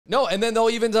No, and then they'll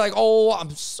even be like, "Oh,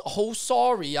 I'm so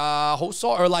sorry,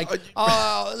 or like,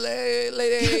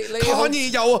 Connie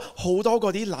有好多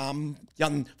嗰啲男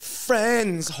人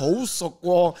friends 好熟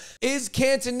喎。 Is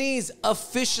Cantonese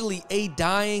officially a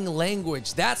dying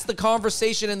language? That's the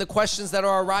conversation and the questions that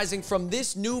are arising from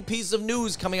this new piece of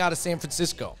news coming out of San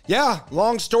Francisco. Yeah,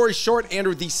 long story short,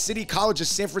 Andrew, the City College of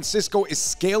San Francisco is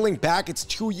scaling back its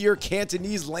 2-year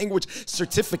Cantonese language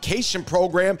certification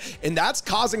program, and that's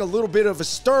causing a little bit of a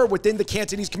stir within the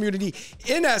Cantonese community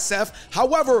in SF.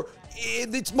 However,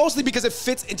 it's mostly because it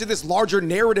fits into this larger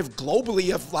narrative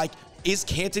globally of like, is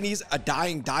Cantonese a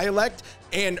dying dialect?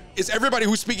 And is everybody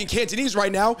who's speaking Cantonese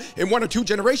right now in 1 or 2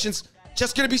 generations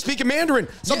just going to be speaking Mandarin?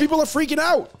 Some people are freaking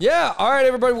out. Yeah. All right,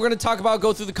 everybody, we're going to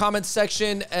go through the comments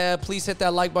section. Please hit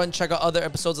that like button. Check out other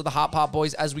episodes of the Hot Pot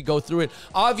Boys as we go through it.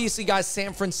 Obviously, guys,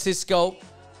 San Francisco,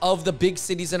 of the big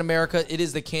cities in America, it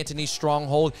is the Cantonese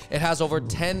stronghold. It has over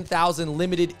 10,000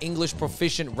 limited English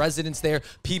proficient residents there,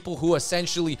 people who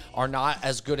essentially are not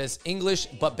as good as English,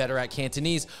 but better at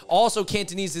Cantonese. Also,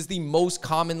 Cantonese is the most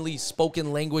commonly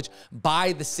spoken language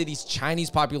by the city's Chinese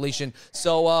population.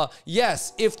 So,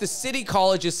 yes, if the City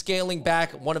College is scaling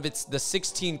back the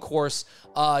 16-course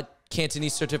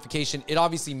Cantonese certification, it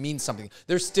obviously means something.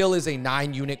 There still is a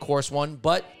 9-unit course one,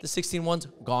 but the 16 one's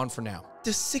gone for now.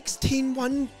 The 16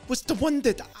 one was the one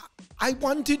that I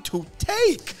wanted to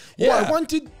take. Yeah. Or I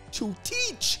wanted to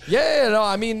teach. Yeah, no,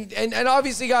 I mean, and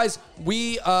obviously, guys,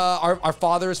 we, our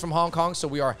father is from Hong Kong, so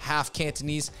we are half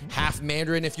Cantonese, half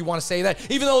Mandarin, if you want to say that.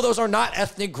 Even though those are not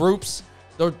ethnic groups,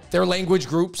 they're language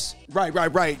groups. Right.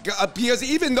 Because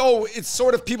even though it's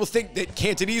sort of, people think that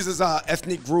Cantonese is a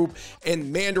ethnic group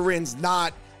and Mandarin's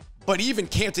not, but even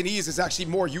Cantonese is actually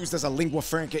more used as a lingua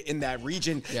franca in that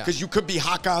region, because you could be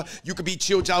Hakka, you could be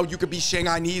Chiujiao, you could be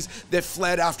Shanghainese that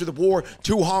fled after the war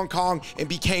to Hong Kong and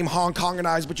became Hong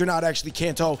Konganized, but you're not actually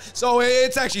Canto. So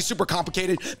it's actually super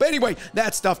complicated. But anyway,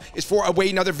 that stuff is for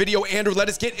another video. Andrew, let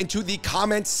us get into the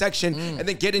comments section and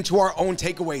then get into our own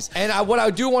takeaways. And what I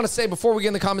do want to say before we get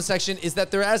in the comment section is that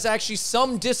there is actually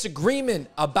some disagreement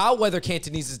about whether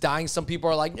Cantonese is dying. Some people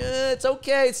are like, it's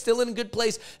okay, it's still in a good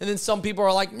place. And then some people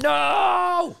are like, no.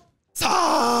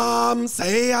 Some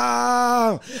say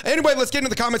Anyway, let's get into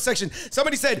the comment section.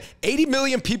 Somebody said 80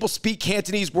 million people speak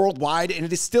Cantonese worldwide, and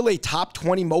it is still a top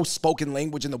 20 most spoken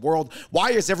language in the world.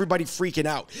 Why is everybody freaking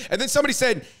out? And then somebody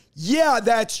said, yeah,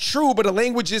 that's true, but a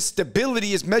language's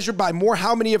stability is measured by more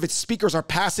how many of its speakers are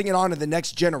passing it on to the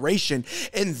next generation.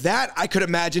 And that, I could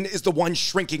imagine, is the one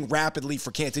shrinking rapidly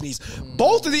for Cantonese.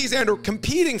 Both of these, Andrew,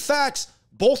 competing facts,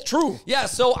 both true. Yeah,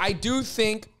 so I do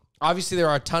think, obviously, there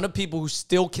are a ton of people who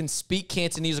still can speak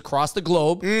Cantonese across the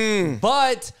globe,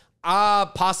 but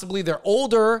possibly they're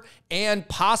older, and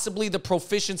possibly the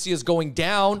proficiency is going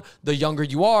down the younger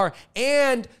you are.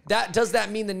 And does that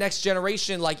mean the next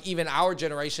generation, like even our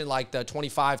generation, like the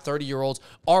 25, 30-year-olds,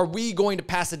 are we going to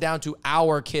pass it down to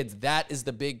our kids? That is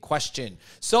the big question.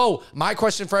 So my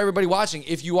question for everybody watching,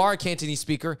 if you are a Cantonese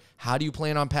speaker, how do you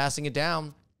plan on passing it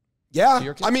down?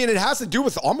 Yeah, I mean, it has to do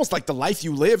with almost like the life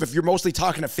you live. If you're mostly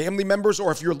talking to family members,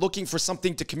 or if you're looking for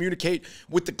something to communicate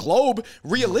with the globe,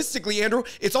 realistically, Andrew,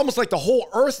 it's almost like the whole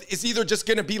earth is either just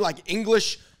going to be like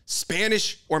English,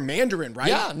 Spanish, or Mandarin, right?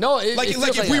 Yeah, no, like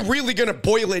if we're really going to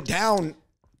boil it down.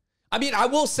 I mean, I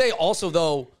will say also,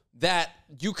 though, that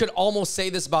you could almost say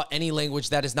this about any language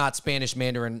that is not Spanish,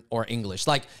 Mandarin, or English.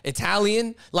 Like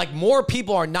Italian, like more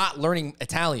people are not learning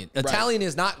Italian. Italian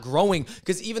is not growing,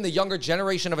 because even the younger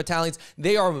generation of Italians,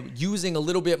 they are using a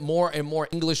little bit more and more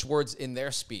English words in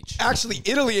their speech. Actually,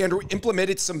 Italy, Andrew,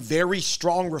 implemented some very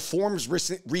strong reforms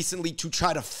recently to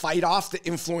try to fight off the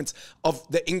influence of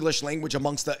the English language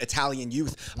amongst the Italian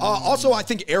youth. Also, I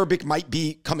think Arabic might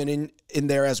be coming in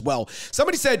there as well.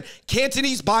 Somebody said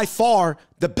Cantonese by far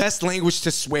the best language to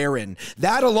swear in.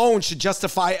 That alone should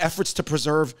justify efforts to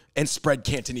preserve and spread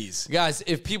Cantonese. Guys,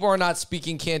 if people are not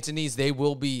speaking Cantonese, they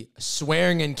will be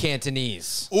swearing in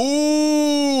Cantonese.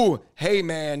 Ooh, hey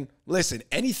man, listen,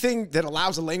 anything that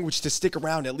allows a language to stick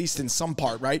around, at least in some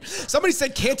part, right? Somebody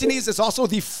said Cantonese is also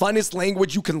the funnest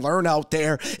language you can learn out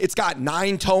there. It's got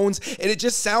 9 tones, and it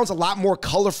just sounds a lot more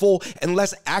colorful and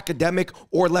less academic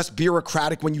or less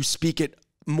bureaucratic when you speak it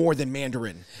more than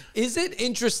Mandarin. Is it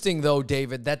interesting, though,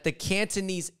 David, that the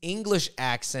Cantonese English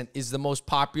accent is the most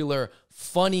popular,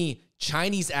 funny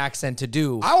Chinese accent to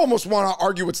do? I almost want to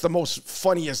argue it's the most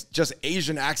funniest just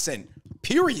Asian accent,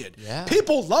 period. Yeah.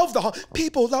 People love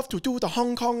to do the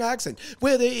Hong Kong accent,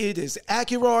 whether it is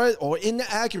accurate or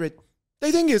inaccurate.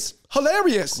 They think it's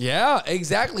hilarious. Yeah,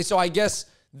 exactly. So I guess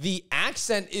the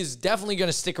accent is definitely going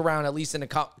to stick around, at least in a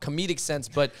comedic sense,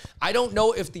 but I don't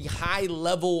know if the high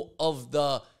level of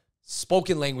the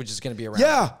spoken language is going to be around.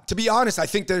 Yeah, to be honest, I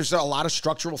think there's a lot of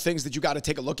structural things that you got to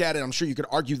take a look at, and I'm sure you could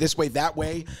argue this way, that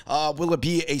way. Will it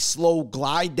be a slow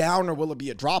glide down, or will it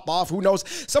be a drop off? Who knows?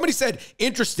 Somebody said,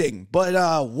 interesting,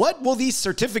 but what will these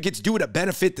certificates do to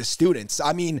benefit the students?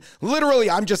 I mean, literally,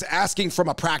 I'm just asking from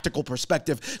a practical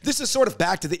perspective. This is sort of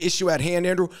back to the issue at hand,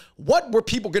 Andrew. What were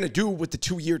people going to do with the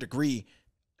 2-year degree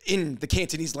in the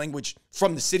Cantonese language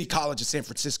from the City College of San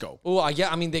Francisco? Well,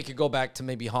 yeah, I mean, they could go back to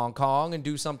maybe Hong Kong and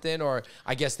do something, or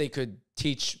I guess they could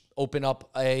open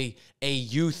up a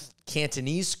youth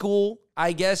Cantonese school,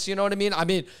 I guess, you know what I mean? I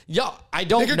mean, yeah, I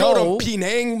don't know. They could go to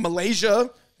Penang, Malaysia.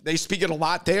 They speak it a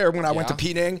lot there when I went to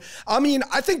Penang. I mean,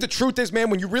 I think the truth is, man,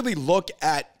 when you really look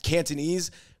at Cantonese,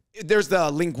 there's the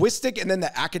linguistic and then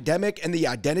the academic and the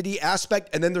identity aspect,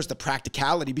 and then there's the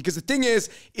practicality. Because the thing is,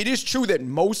 it is true that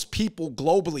most people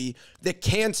globally that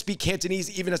can speak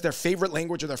Cantonese, even as their favorite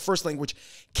language or their first language,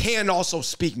 can also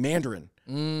speak Mandarin.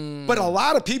 But a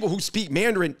lot of people who speak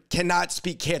Mandarin cannot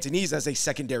speak Cantonese as a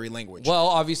secondary language. Well,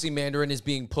 obviously Mandarin is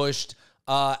being pushed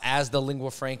as the lingua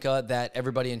franca that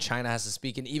everybody in China has to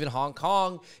speak. And even Hong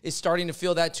Kong is starting to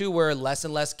feel that too, where less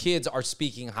and less kids are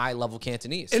speaking high-level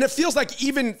Cantonese. And it feels like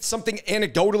even something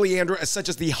anecdotally, Andrew, as such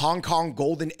as the Hong Kong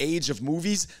golden age of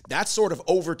movies, that's sort of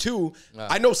over too.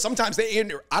 I know sometimes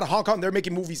out of Hong Kong, they're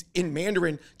making movies in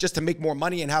Mandarin just to make more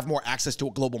money and have more access to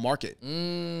a global market.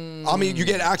 I mean, you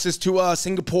get access to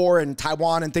Singapore and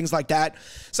Taiwan and things like that.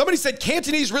 Somebody said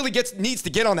Cantonese really needs to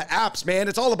get on the apps, man.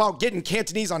 It's all about getting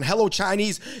Cantonese on Hello Chinese,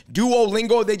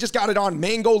 Duolingo. They just got it on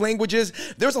Mango Languages.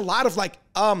 There's a lot of like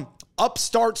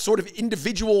upstart sort of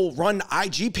individual run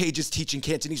IG pages teaching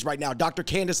Cantonese right now. Dr.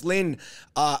 Candice Lin,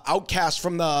 Outcast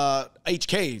from the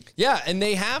HK. Yeah, and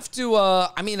they have to,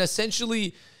 I mean,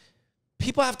 essentially,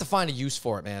 people have to find a use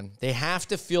for it, man. They have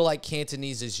to feel like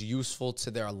Cantonese is useful to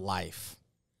their life.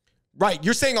 Right.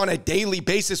 You're saying on a daily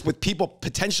basis with people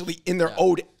potentially in their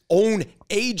own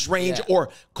age range or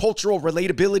cultural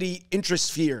relatability interest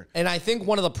sphere. And I think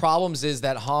one of the problems is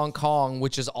that Hong Kong,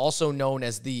 which is also known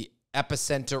as the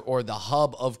epicenter or the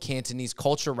hub of Cantonese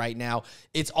culture right now,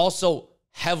 it's also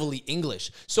heavily English.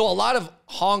 So a lot of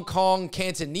Hong Kong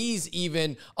Cantonese,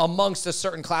 even amongst a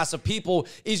certain class of people,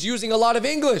 is using a lot of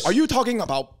English. Are you talking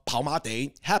about Pao Ma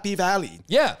Te, Happy Valley?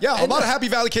 Yeah. Yeah, a lot of Happy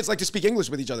Valley kids like to speak English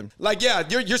with each other. Like, yeah,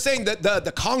 you're saying that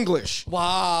the Konglish.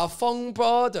 Wow, Fung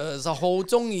Brothers 好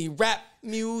中意 rap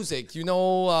music, you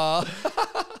know.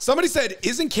 Somebody said,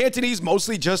 isn't Cantonese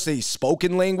mostly just a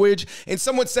spoken language? And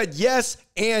someone said yes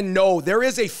and no. There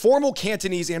is a formal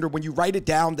Cantonese, Andrew, when you write it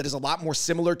down, that is a lot more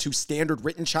similar to standard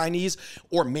written Chinese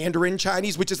or Mandarin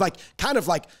Chinese, which is like kind of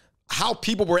like how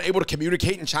people were able to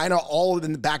communicate in China all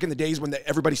in the back in the days when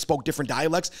everybody spoke different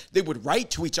dialects. They would write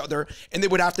to each other and they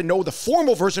would have to know the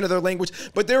formal version of their language,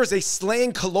 but there is a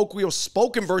slang, colloquial,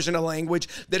 spoken version of language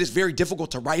that is very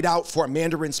difficult to write out for a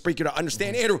Mandarin speaker to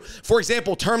understand. Andrew, for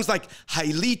example, terms like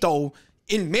hailito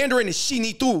in Mandarin is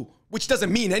shinitu, which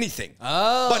doesn't mean anything.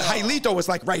 But hailito is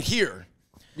like right here.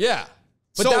 Yeah.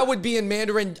 But that would be in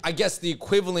Mandarin, I guess the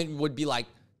equivalent would be like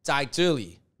在这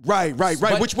里. Right,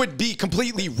 which would be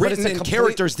completely written in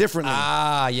characters differently.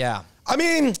 Yeah. I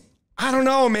mean, I don't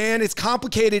know, man. It's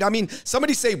complicated. I mean,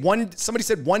 somebody said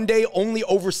one day only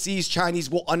overseas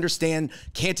Chinese will understand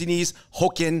Cantonese,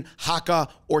 Hokkien, Hakka,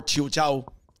 or Chiujiao.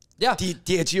 Yeah.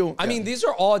 I mean, these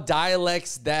are all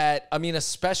dialects that, I mean,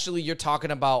 especially you're talking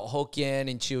about Hokkien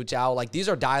and Chiujiao, like these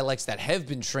are dialects that have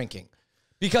been shrinking.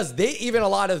 Because a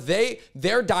lot of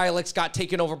their dialects got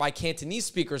taken over by Cantonese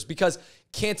speakers, because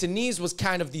Cantonese was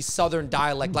kind of the southern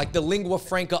dialect, like the lingua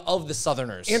franca of the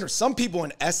southerners. And some people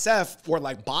in SF or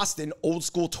like Boston, old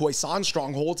school Toisan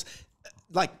strongholds,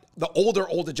 like the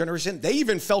older generation, they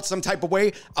even felt some type of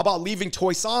way about leaving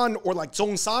Toisan or like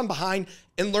Zhongshan behind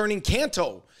and learning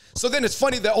Canto. So then it's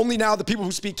funny that only now the people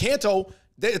who speak Canto,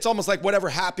 it's almost like whatever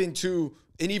happened to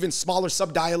an even smaller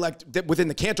sub-dialect that within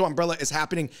the Canto umbrella is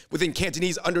happening within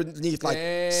Cantonese underneath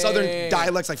like southern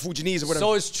dialects like Fujianese or whatever.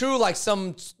 So it's true, like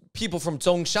some people from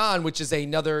Zhongshan, which is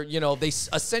another, you know, they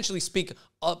essentially speak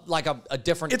like a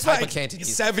different type of Cantonese.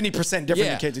 It's like 70% different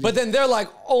than Cantonese. But then they're like,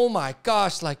 oh my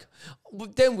gosh, like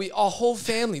then our whole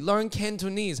family learned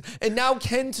Cantonese. And now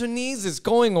Cantonese is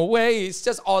going away. It's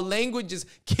just our languages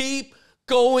keep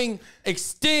going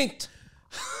extinct.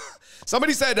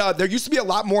 Somebody said there used to be a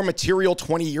lot more material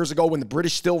 20 years ago when the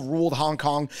British still ruled Hong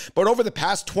Kong, but over the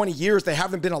past 20 years, there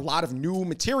haven't been a lot of new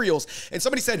materials. And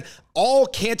somebody said all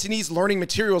Cantonese learning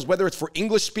materials, whether it's for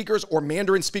English speakers or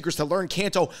Mandarin speakers to learn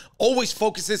Canto, always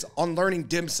focuses on learning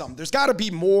dim sum. There's got to be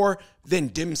more than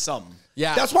dim sum.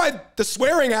 Yeah. That's why the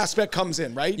swearing aspect comes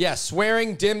in, right? Yeah,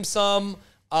 swearing, dim sum,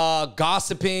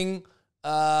 gossiping,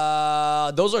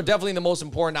 Those are definitely the most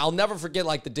important. I'll never forget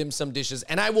like the dim sum dishes,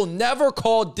 and I will never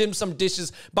call dim sum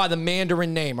dishes by the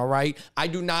Mandarin name. All right, I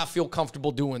do not feel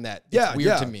comfortable doing that. It's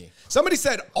weird to me. Somebody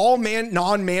said all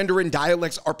non-Mandarin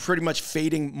dialects are pretty much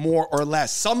fading more or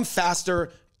less. Some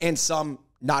faster and some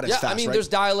not as fast. I mean, right? There's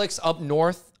dialects up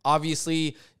north,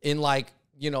 obviously in like,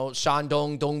 you know,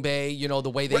 Shandong, Dongbei, you know,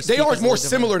 the way they speak. They are more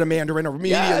similar to Mandarin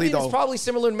immediately, though. It's probably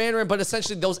similar to Mandarin, but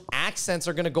essentially those accents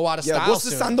are going to go out of style what's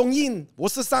the Shandong Yin?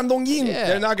 What's the Shandong Yin? Yeah.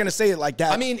 They're not going to say it like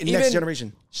that in next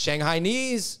generation.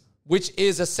 Shanghainese, which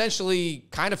is essentially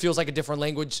kind of feels like a different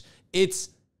language, it's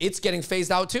getting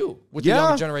phased out too with the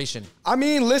younger generation. I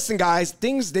mean, listen, guys,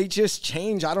 they just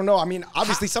change. I don't know. I mean,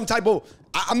 obviously some type of...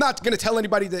 I'm not going to tell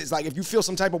anybody that it's like, if you feel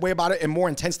some type of way about it and more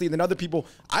intensely than other people,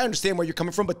 I understand where you're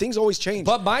coming from, but things always change.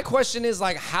 But my question is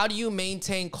like, how do you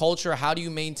maintain culture? How do you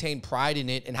maintain pride in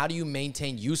it? And how do you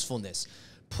maintain usefulness?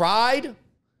 Pride,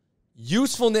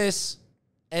 usefulness,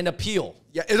 and appeal.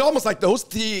 Yeah, it's almost like those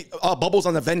three bubbles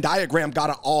on the Venn diagram got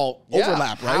to all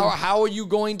overlap, right? How are you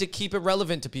going to keep it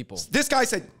relevant to people? This guy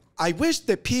said, I wish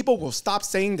that people will stop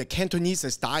saying that Cantonese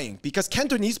is dying, because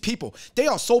Cantonese people, they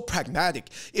are so pragmatic.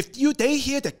 If they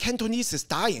hear that Cantonese is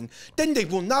dying, then they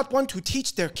will not want to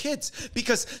teach their kids,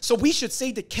 so we should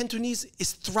say that Cantonese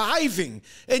is thriving,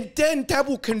 and then that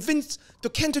will convince the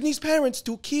Cantonese parents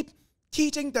to keep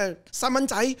teaching the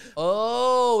samanzai.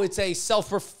 Oh, it's a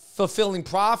self-fulfilling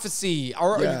prophecy,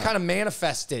 or you kind of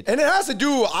manifest it. And it has to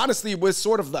do, honestly, with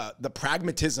sort of the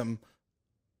pragmatism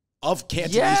of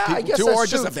Cantonese people too, or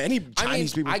just of any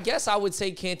Chinese people. I guess I would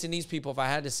say Cantonese people, if I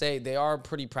had to say, they are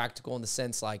pretty practical in the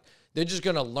sense like they're just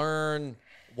going to learn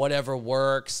whatever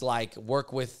works, like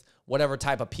work with whatever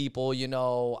type of people, you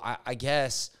know, I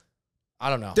guess. I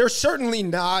don't know. They're certainly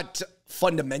not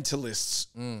fundamentalists,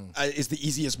 is the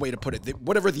easiest way to put it.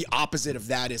 Whatever the opposite of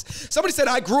that is. Somebody said,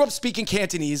 I grew up speaking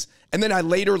Cantonese, and then I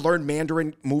later learned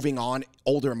Mandarin moving on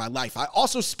older in my life. I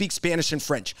also speak Spanish and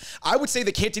French. I would say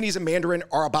the Cantonese and Mandarin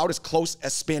are about as close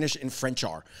as Spanish and French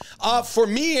are. For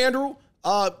me, Andrew,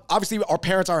 obviously our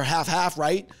parents are half-half,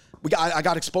 right? I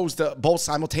got exposed to both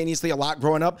simultaneously a lot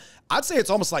growing up. I'd say it's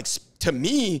almost like, to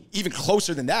me, even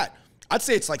closer than that. I'd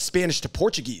say it's like Spanish to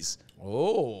Portuguese.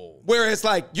 Oh. Whereas,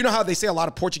 like, you know how they say a lot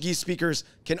of Portuguese speakers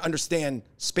can understand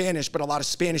Spanish, but a lot of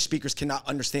Spanish speakers cannot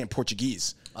understand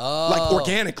Portuguese. Like,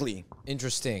 organically.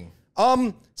 Interesting.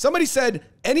 Somebody said,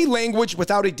 any language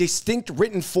without a distinct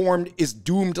written form is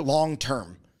doomed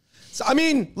long-term. So, I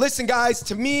mean, listen, guys,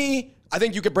 to me, I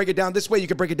think you could break it down this way. You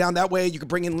could break it down that way. You could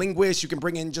bring in linguists. You can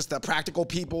bring in just the practical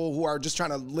people who are just trying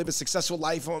to live a successful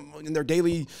life in their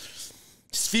daily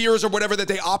spheres or whatever that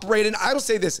they operate in. I will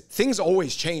say this, things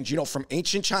always change, you know, from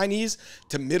ancient Chinese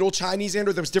to Middle Chinese,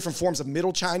 Andrew. There was different forms of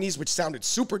Middle Chinese, which sounded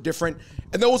super different.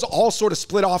 And those all sort of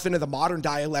split off into the modern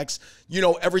dialects, you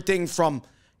know, everything from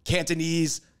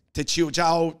Cantonese to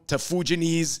Chiujiao to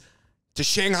Fujianese to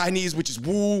Shanghainese, which is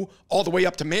Wu, all the way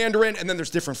up to Mandarin. And then there's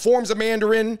different forms of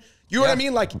Mandarin. You know what I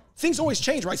mean? Like, things always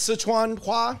change, right? Sichuan,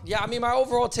 Hua. Yeah, I mean, my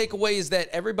overall takeaway is that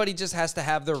everybody just has to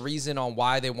have their reason on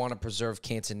why they want to preserve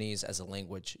Cantonese as a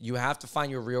language. You have to find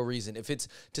your real reason. If it's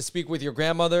to speak with your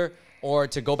grandmother or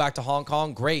to go back to Hong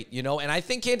Kong, great, you know? And I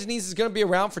think Cantonese is going to be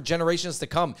around for generations to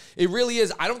come. It really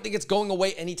is. I don't think it's going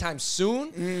away anytime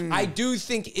soon. I do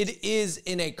think it is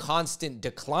in a constant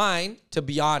decline, to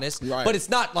be honest. Right. But it's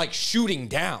not, like, shooting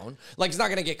down. Like, it's not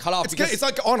going to get cut off. It's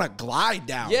like on a glide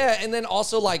down. Yeah, and then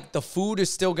also, like, the food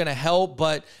is still going to help,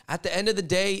 but at the end of the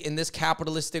day, in this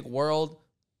capitalistic world,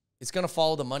 it's going to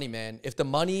follow the money, man. If the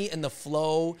money and the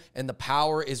flow and the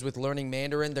power is with learning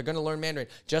Mandarin, they're going to learn Mandarin.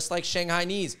 Just like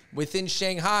Shanghainese. Within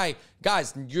Shanghai,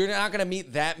 guys, you're not going to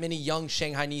meet that many young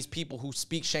Shanghainese people who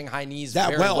speak Shanghainese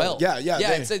very well. Yeah,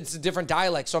 it's a different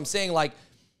dialect. So I'm saying, like,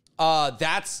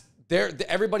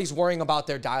 everybody's worrying about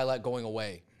their dialect going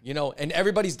away, you know, and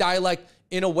everybody's dialect,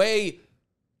 in a way,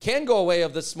 can go away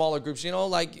of the smaller groups, you know,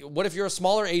 like what if you're a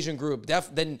smaller Asian group?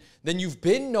 Then you've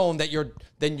been known that your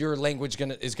language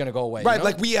is gonna go away. Right, you know?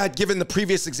 like we had given the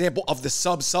previous example of the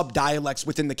sub dialects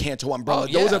within the Canto umbrella.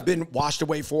 Those have been washed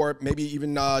away for maybe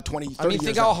even 20, 30 years. I mean,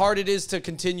 think how hard it is to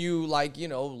continue, like, you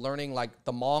know, learning like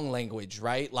the Hmong language,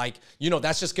 right? Like, you know,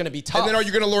 that's just gonna be tough. And then are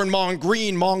you gonna learn Hmong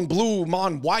green, Hmong blue,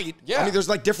 Hmong white? Yeah. I mean, there's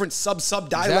like different sub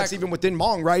dialects even within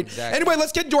Hmong, right? Exactly. Anyway,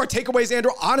 let's get into our takeaways,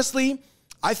 Andrew. Honestly,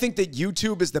 I think that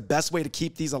YouTube is the best way to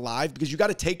keep these alive, because you got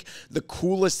to take the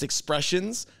coolest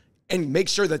expressions and make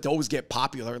sure that those get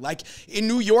popular. Like in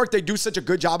New York, they do such a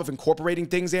good job of incorporating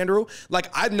things, Andrew. Like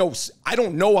I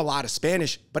don't know a lot of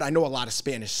Spanish, but I know a lot of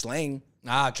Spanish slang.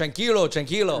 Tranquilo,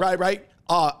 tranquilo. Right.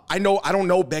 I don't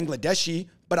know Bangladeshi,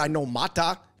 but I know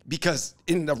mata, because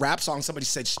in the rap song, somebody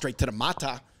said straight to the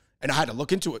mata. And I had to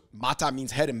look into it. Mata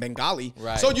means head in Bengali.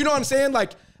 Right. So you know what I'm saying?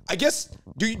 Like, I guess,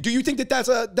 do you think that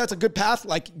that's a good path?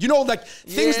 Like, you know, like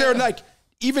things that are like,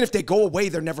 even if they go away,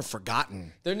 they're never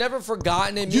forgotten. They're never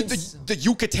forgotten. It means the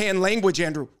Yucatan language,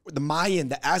 Andrew, the Mayan,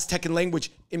 the Aztecan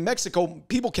language in Mexico,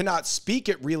 people cannot speak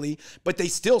it really, but they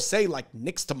still say like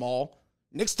nixtamal.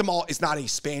 Nixtamal is not a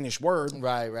Spanish word.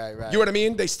 Right. You know what I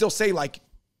mean? They still say like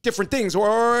different things.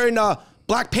 Or in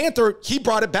Black Panther, he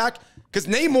brought it back because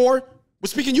Namor was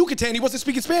speaking Yucatan. He wasn't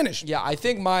speaking Spanish. Yeah, I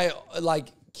think my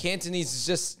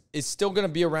Cantonese is still going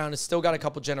to be around. It's still got a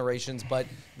couple generations, but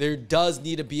there does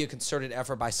need to be a concerted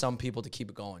effort by some people to keep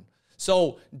it going.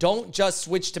 So don't just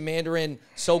switch to Mandarin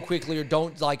so quickly, or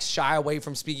don't like shy away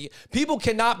from speaking. People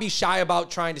cannot be shy about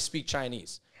trying to speak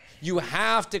Chinese. You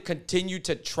have to continue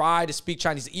to try to speak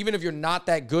Chinese. Even if you're not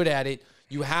that good at it,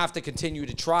 you have to continue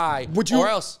to try, or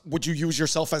else. Would you use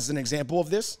yourself as an example of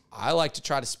this? I like to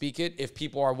try to speak it. If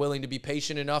people are willing to be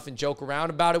patient enough and joke around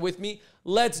about it with me,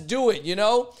 let's do it, you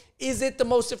know? Is it the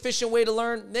most efficient way to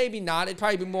learn? Maybe not. It'd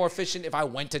probably be more efficient if I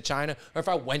went to China or if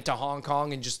I went to Hong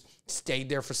Kong and just stayed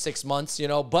there for 6 months, you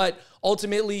know? But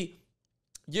ultimately,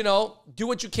 you know, do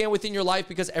what you can within your life,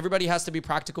 because everybody has to be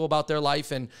practical about their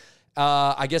life. And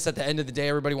I guess at the end of the day,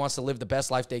 everybody wants to live the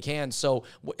best life they can. So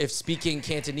if speaking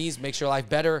Cantonese makes your life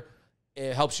better,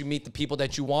 it helps you meet the people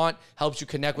that you want, helps you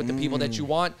connect with the people that you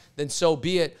want, then so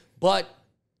be it. But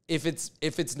if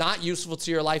it's not useful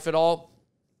to your life at all,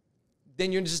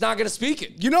 then you're just not going to speak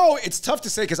it. You know, it's tough to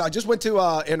say, because I just went to,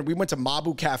 and we went to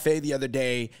Mabu Cafe the other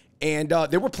day, and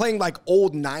they were playing like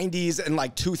old 90s and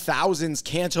like 2000s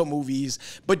Canto movies.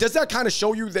 But does that kind of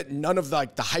show you that none of the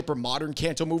hyper modern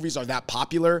Canto movies are that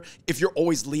popular if you're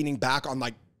always leaning back on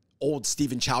like old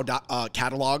Stephen Chow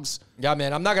catalogs? Yeah,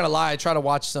 man, I'm not going to lie. I try to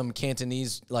watch some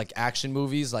Cantonese like action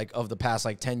movies like of the past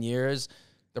like 10 years.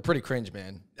 They're pretty cringe,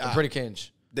 man. They're pretty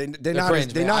cringe. They're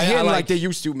not hitting like they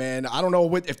used to, man. I don't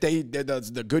know if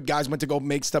the good guys went to go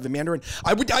make stuff in Mandarin.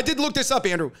 I did look this up,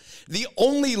 Andrew. The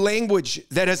only language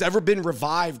that has ever been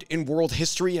revived in world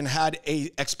history and had a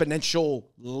exponential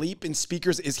leap in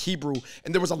speakers is Hebrew,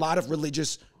 and there was a lot of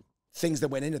religious things that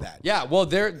went into that. Yeah, well,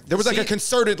 there was like a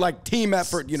concerted like team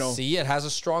effort, you know. See, it has a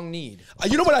strong need.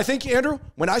 You know what I think, Andrew?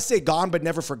 When I say gone but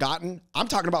never forgotten, I'm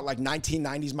talking about like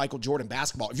 1990s Michael Jordan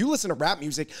basketball. If you listen to rap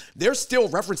music, they're still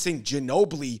referencing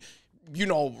Ginobili, you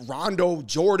know, Rondo,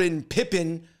 Jordan,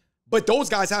 Pippen, but those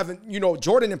guys haven't, you know,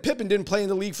 Jordan and Pippen didn't play in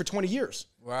the league for 20 years.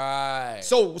 Right.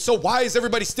 So why is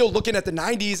everybody still looking at the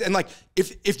 90s? And like,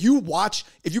 if you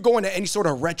go into any sort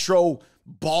of retro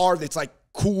bar that's like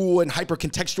cool and hyper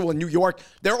contextual in New York,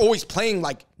 they're always playing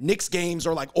like Knicks games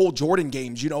or like old Jordan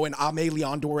games, you know, and Aimé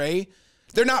Leon Dore.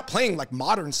 They're not playing like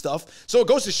modern stuff. So it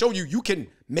goes to show you can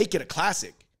make it a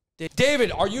classic.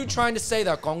 David, are you trying to say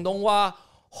that Guangdonghua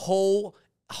whole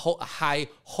iconic?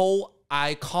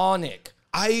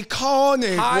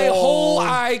 Iconic. Whole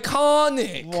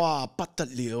iconic. Wow,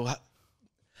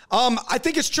 I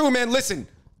think it's true, man. Listen,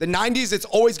 the 90s, it's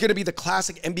always going to be the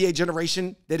classic NBA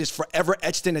generation that is forever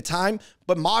etched into time.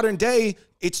 But modern day,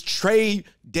 it's Trey,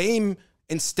 Dame,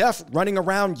 and Steph running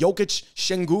around Jokic,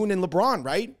 Şengün, and LeBron,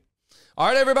 right? All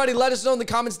right, everybody, let us know in the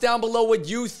comments down below what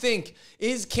you think.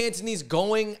 Is Cantonese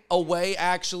going away,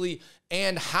 actually?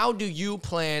 And how do you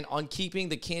plan on keeping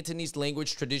the Cantonese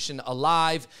language tradition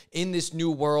alive in this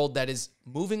new world that is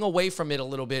moving away from it a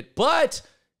little bit, but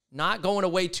not going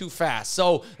away too fast?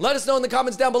 So let us know in the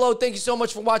comments down below. Thank you so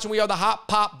much for watching. We are the Hot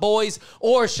Pop Boys,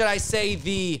 or should I say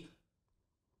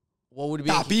what would it be?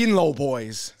 Tapinlo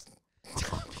Boys.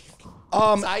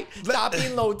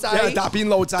 Tapinlo Zai. Yeah,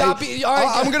 Tapinlo Zai.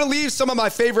 I'm going to leave some of my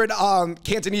favorite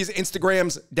Cantonese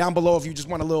Instagrams down below if you just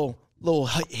want a little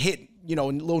hit, you know,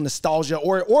 a little nostalgia,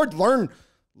 or learn,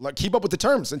 keep up with the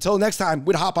terms. Until next time,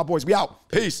 we're the Hot Pop Boys. We out.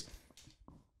 Peace.